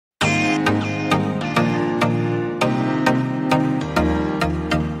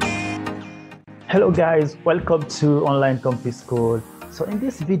Hello guys, welcome to Online Computer School. So in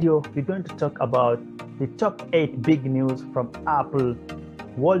this video, we're going to talk about the top 8 big news from Apple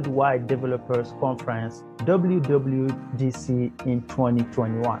Worldwide Developers Conference WWDC in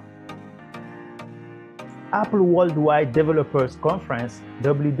 2021. Apple Worldwide Developers Conference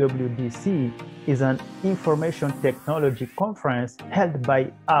WWDC is an information technology conference held by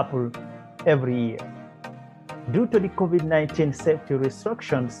Apple every year. Due to the COVID-19 safety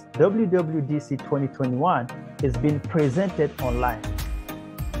restrictions, WWDC 2021 is being presented online.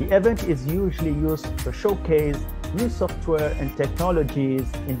 The event is usually used to showcase new software and technologies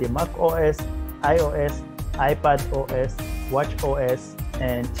in the macOS, iOS, iPadOS, watchOS,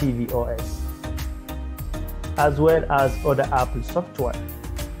 and tvOS, as well as other Apple software.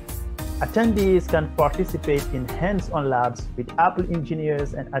 Attendees can participate in hands-on labs with Apple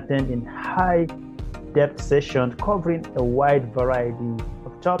engineers and attend in high-depth sessions covering a wide variety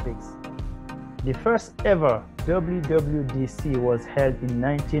of topics. The first ever WWDC was held in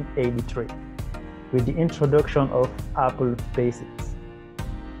 1983 with the introduction of Apple Basics.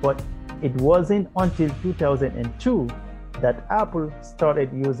 But it wasn't until 2002 that Apple started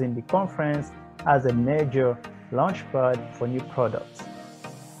using the conference as a major launchpad for new products.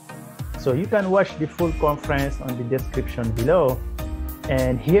 So you can watch the full conference on the description below.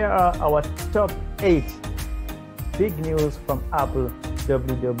 And here are our top 8 big news from Apple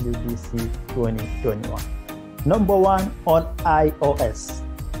WWDC 2021. Number 1, on iOS.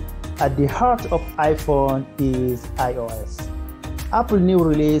 At the heart of iPhone is iOS. Apple's new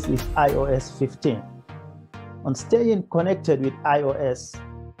release is iOS 15. On staying connected with iOS,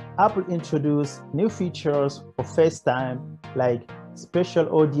 Apple introduced new features for FaceTime like spatial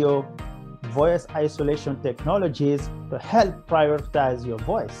audio, voice isolation technologies to help prioritize your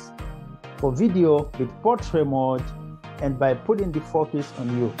voice, for video with portrait mode, and by putting the focus on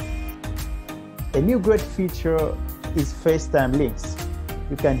you. A new great feature is FaceTime links.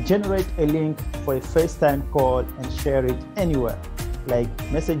 You can generate a link for a FaceTime call and share it anywhere, like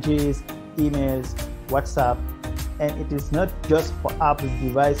messages, emails, WhatsApp, and it is not just for Apple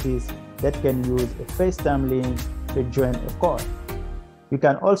devices that can use a FaceTime link to join a call. You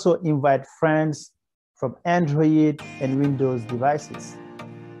can also invite friends from Android and Windows devices.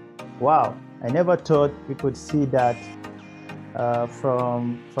 Wow, I never thought we could see that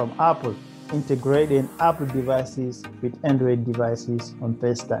from Apple, integrating Apple devices with Android devices on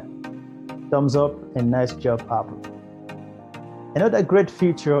FaceTime. Thumbs up and nice job, Apple. Another great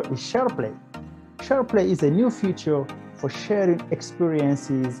feature is SharePlay. SharePlay is a new feature for sharing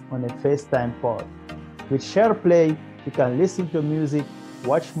experiences on a FaceTime call. With SharePlay, you can listen to music,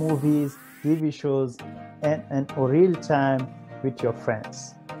 watch movies, TV shows, and real time with your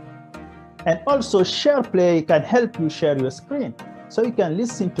friends. And also, SharePlay can help you share your screen, so you can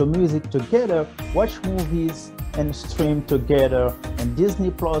listen to music together, watch movies, and stream together on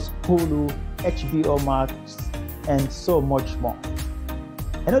Disney+, Hulu, HBO Max, and so much more.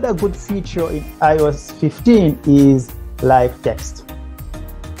 Another good feature in iOS 15 is live text.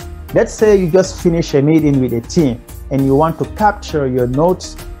 Let's say you just finished a meeting with a team and you want to capture your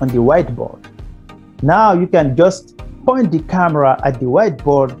notes on the whiteboard. Now you can just point the camera at the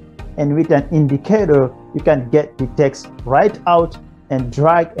whiteboard, and with an indicator, you can get the text right out and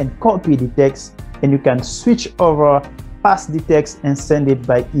drag and copy the text, and you can switch over, pass the text, and send it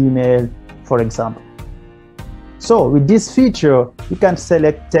by email, for example. So with this feature, you can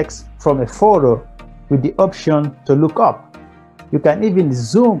select text from a photo with the option to look up. You can even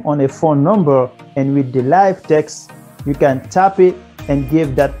zoom on a phone number, and with the live text, you can tap it and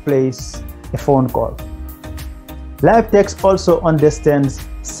give that place a phone call. Live text also understands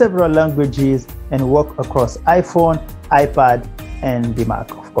several languages and works across iPhone, iPad, and the Mac,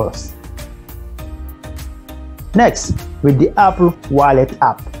 of course. Next, with the Apple Wallet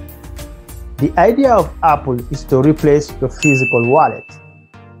app. The idea of Apple is to replace your physical wallet.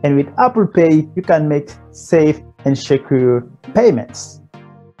 And with Apple Pay, you can make safe and secure payments.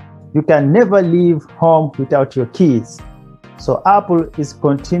 You can never leave home without your keys. So Apple is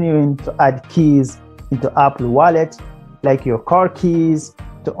continuing to add keys into Apple Wallet, like your car keys,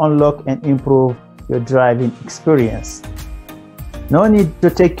 to unlock and improve your driving experience. No need to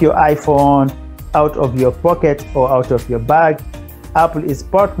take your iPhone out of your pocket or out of your bag. Apple is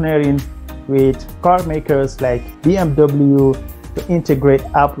partnering with car makers like BMW to integrate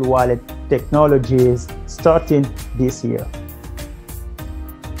Apple Wallet technologies starting this year.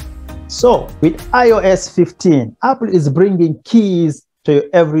 So with iOS 15, Apple is bringing keys to your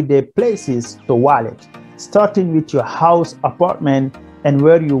everyday places to wallet, starting with your house, apartment, and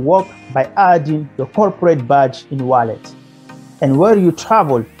where you work by adding your corporate badge in wallet. And where you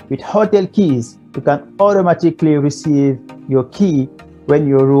travel, With hotel keys, you can automatically receive your key when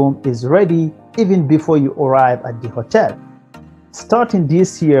your room is ready, even before you arrive at the hotel. Starting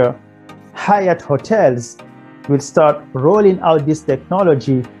this year, Hyatt Hotels will start rolling out this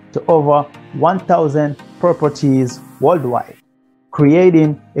technology to over 1,000 properties worldwide,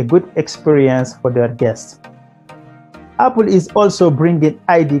 creating a good experience for their guests. Apple is also bringing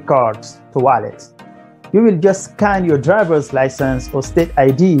ID cards to wallets. You will just scan your driver's license or state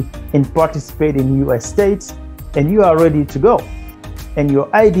ID in participating US states, and you are ready to go. And your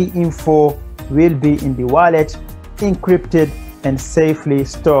ID info will be in the wallet, encrypted and safely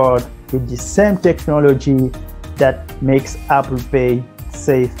stored with the same technology that makes Apple Pay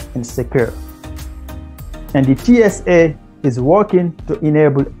safe and secure. And the TSA is working to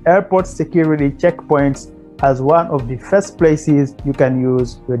enable airport security checkpoints as one of the first places you can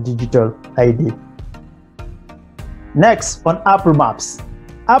use your digital ID. Next, on Apple Maps.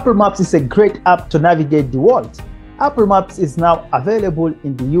 Apple Maps is a great app to navigate the world. Apple Maps is now available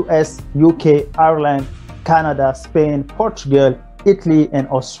in the US, UK, Ireland, Canada, Spain, Portugal, Italy, and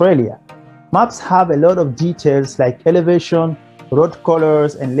Australia. Maps have a lot of details like elevation, road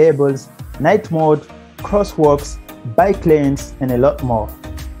colors and labels, night mode, crosswalks, bike lanes, and a lot more.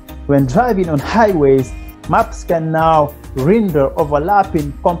 When driving on highways, maps can now render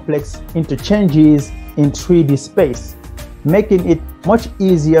overlapping complex interchanges in 3D space, making it much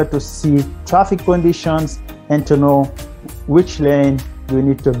easier to see traffic conditions and to know which lane you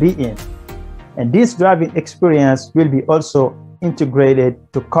need to be in. And this driving experience will be also integrated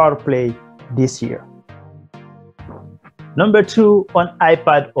to CarPlay this year. Number 2, on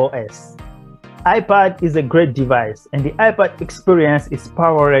iPadOS. iPad is a great device, and the iPad experience is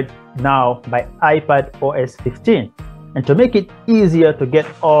powered now by iPadOS 15. And to make it easier to get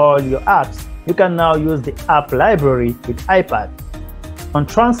all your apps, you can now use the app library with iPad. On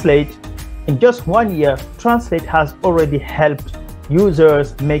Translate, in just 1 year, Translate has already helped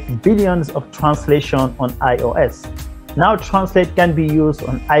users make billions of translations on iOS. Now Translate can be used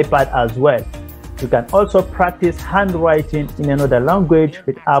on iPad as well. You can also practice handwriting in another language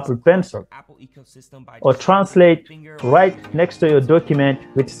with Apple Pencil, or translate right next to your document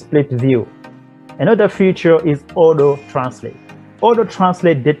with split view. Another feature is Auto Translate. Auto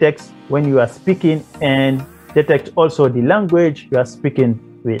Translate detects when you are speaking and detects also the language you are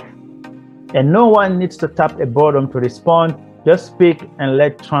speaking with. And no one needs to tap a button to respond. Just speak and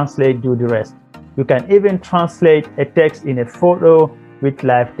let Translate do the rest. You can even translate a text in a photo with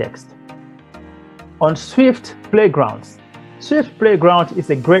live text. On Swift Playgrounds. Swift Playground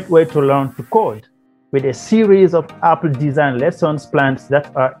is a great way to learn to code, with a series of Apple design lessons plans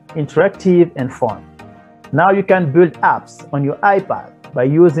that are interactive and fun. Now you can build apps on your iPad by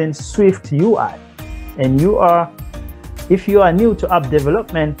using Swift UI. And if you are new to app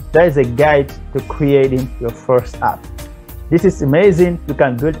development, there is a guide to creating your first app. This is amazing. You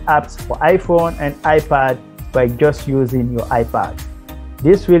can build apps for iPhone and iPad by just using your iPad.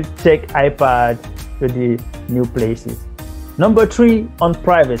 This will take iPad to the new places. Number 3, on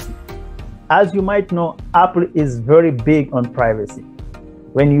privacy. As you might know, Apple is very big on privacy.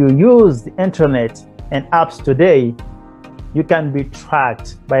 When you use the internet and apps today, you can be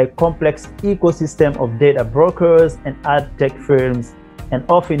tracked by a complex ecosystem of data brokers and ad tech firms, and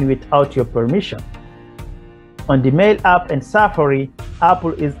often without your permission. On the Mail app and Safari,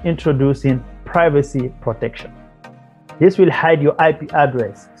 Apple is introducing privacy protection. This will hide your IP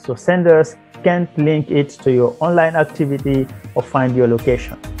address, so senders can't link it to your online activity or find your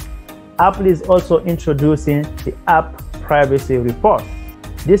location. Apple is also introducing the App Privacy Report.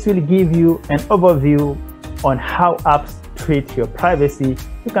 This will give you an overview on how apps treat your privacy.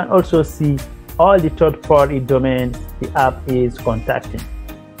 You can also see all the third-party domains the app is contacting.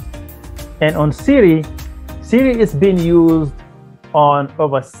 And on Siri is being used on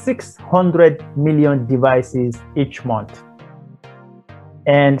over 600 million devices each month.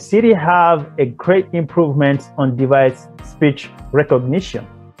 And Siri have a great improvement on device speech recognition.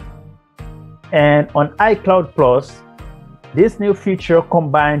 And on iCloud Plus, this new feature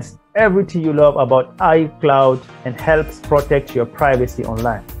combines everything you love about iCloud and helps protect your privacy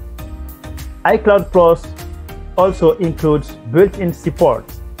online. iCloud Plus also includes built-in support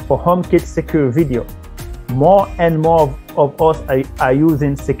for HomeKit secure video. More and more of us are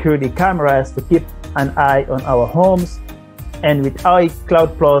using security cameras to keep an eye on our homes. And with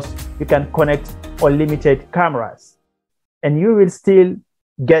iCloud Plus, you can connect unlimited cameras. And you will still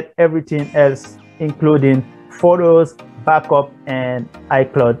get everything else, including photos, backup, and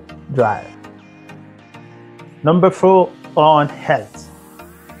iCloud Drive. Number 4, on health.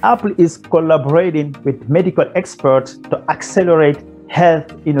 Apple is collaborating with medical experts to accelerate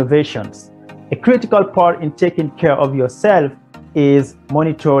health innovations. A critical part in taking care of yourself is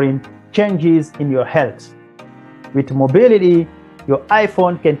monitoring changes in your health. With mobility, your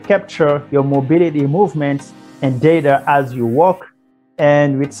iPhone can capture your mobility movements and data as you walk,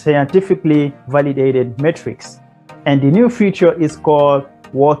 and with scientifically validated metrics. And the new feature is called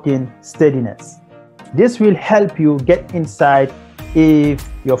walking steadiness. This will help you get insight if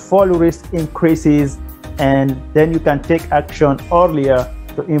your fall risk increases, and then you can take action earlier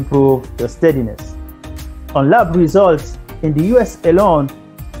to improve your steadiness. On lab results, in the US alone,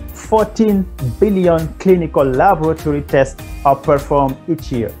 14 billion clinical laboratory tests are performed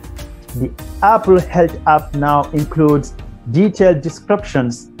each year. The Apple Health app now includes detailed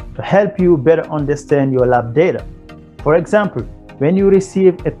descriptions to help you better understand your lab data. For example, when you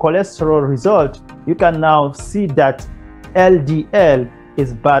receive a cholesterol result, you can now see that LDL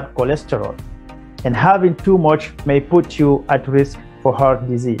is bad cholesterol, and having too much may put you at risk for heart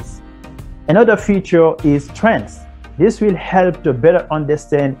disease. Another feature is trends. This will help to better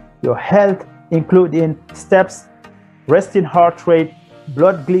understand your health, including steps, resting heart rate,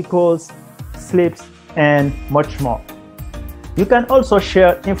 blood glucose, sleeps, and much more. You can also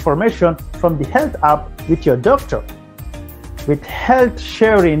share information from the health app with your doctor. With health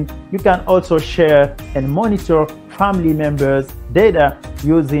sharing, you can also share and monitor family members' data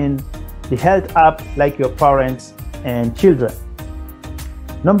using the health app, like your parents and children.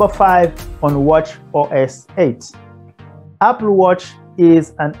 Number 5, on watchOS 8. Apple Watch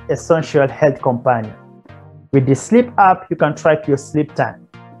is an essential health companion. With the sleep app, you can track your sleep time,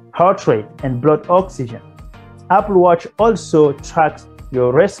 heart rate, and blood oxygen. Apple Watch also tracks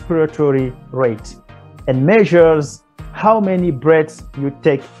your respiratory rate and measures how many breaths you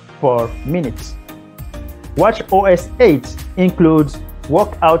take per minute. watchOS 8 includes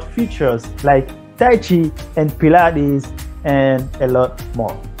workout features like Tai Chi and Pilates and a lot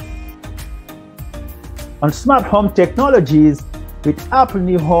more. On smart home technologies, with Apple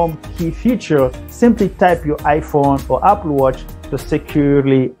new home key feature, simply type your iPhone or Apple Watch to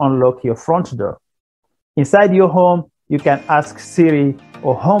securely unlock your front door. Inside your home, you can ask Siri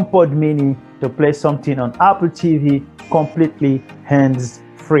or HomePod Mini to play something on Apple TV completely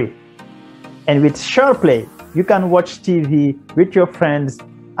hands-free. And with SharePlay, you can watch TV with your friends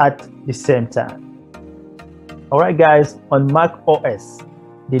at the same time. Alright guys, on macOS,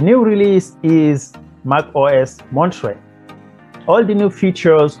 the new release is macOS Monterey. All the new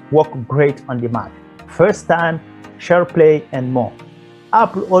features work great on the Mac. First time, SharePlay, and more.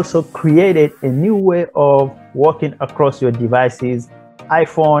 Apple also created a new way of working across your devices,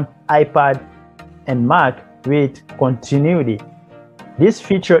 iPhone, iPad, and Mac with continuity. This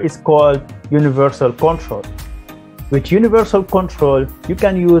feature is called Universal Control. With Universal Control, you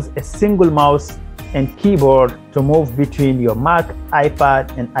can use a single mouse and keyboard to move between your Mac,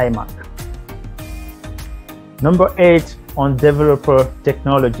 iPad, and iMac. Number 8, on developer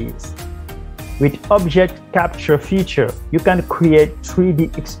technologies. With object capture feature, you can create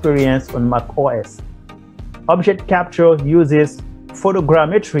 3D experience on macOS. Object capture uses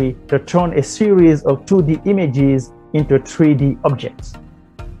photogrammetry to turn a series of 2D images into 3D objects.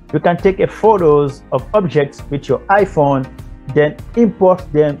 You can take photos of objects with your iPhone, then import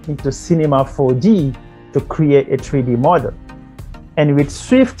them into Cinema 4D to create a 3D model. And with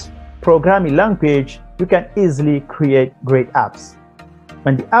Swift programming language, you can easily create great apps.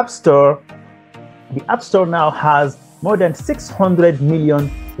 On the App Store now has more than 600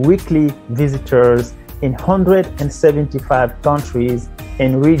 million weekly visitors in 175 countries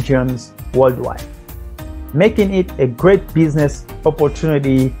and regions worldwide, making it a great business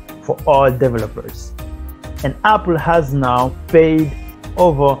opportunity for all developers. And Apple has now paid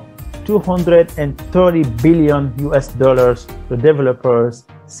over $230 billion to developers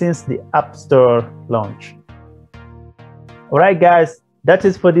since the App Store launch. Alright guys, that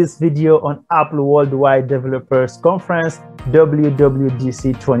is for this video on Apple Worldwide Developers Conference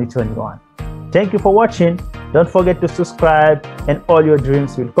WWDC 2021. Thank you for watching. Don't forget to subscribe and all your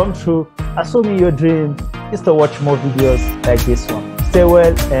dreams will come true, assuming your dream is to watch more videos like this one. Stay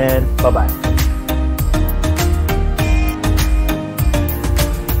well and bye-bye.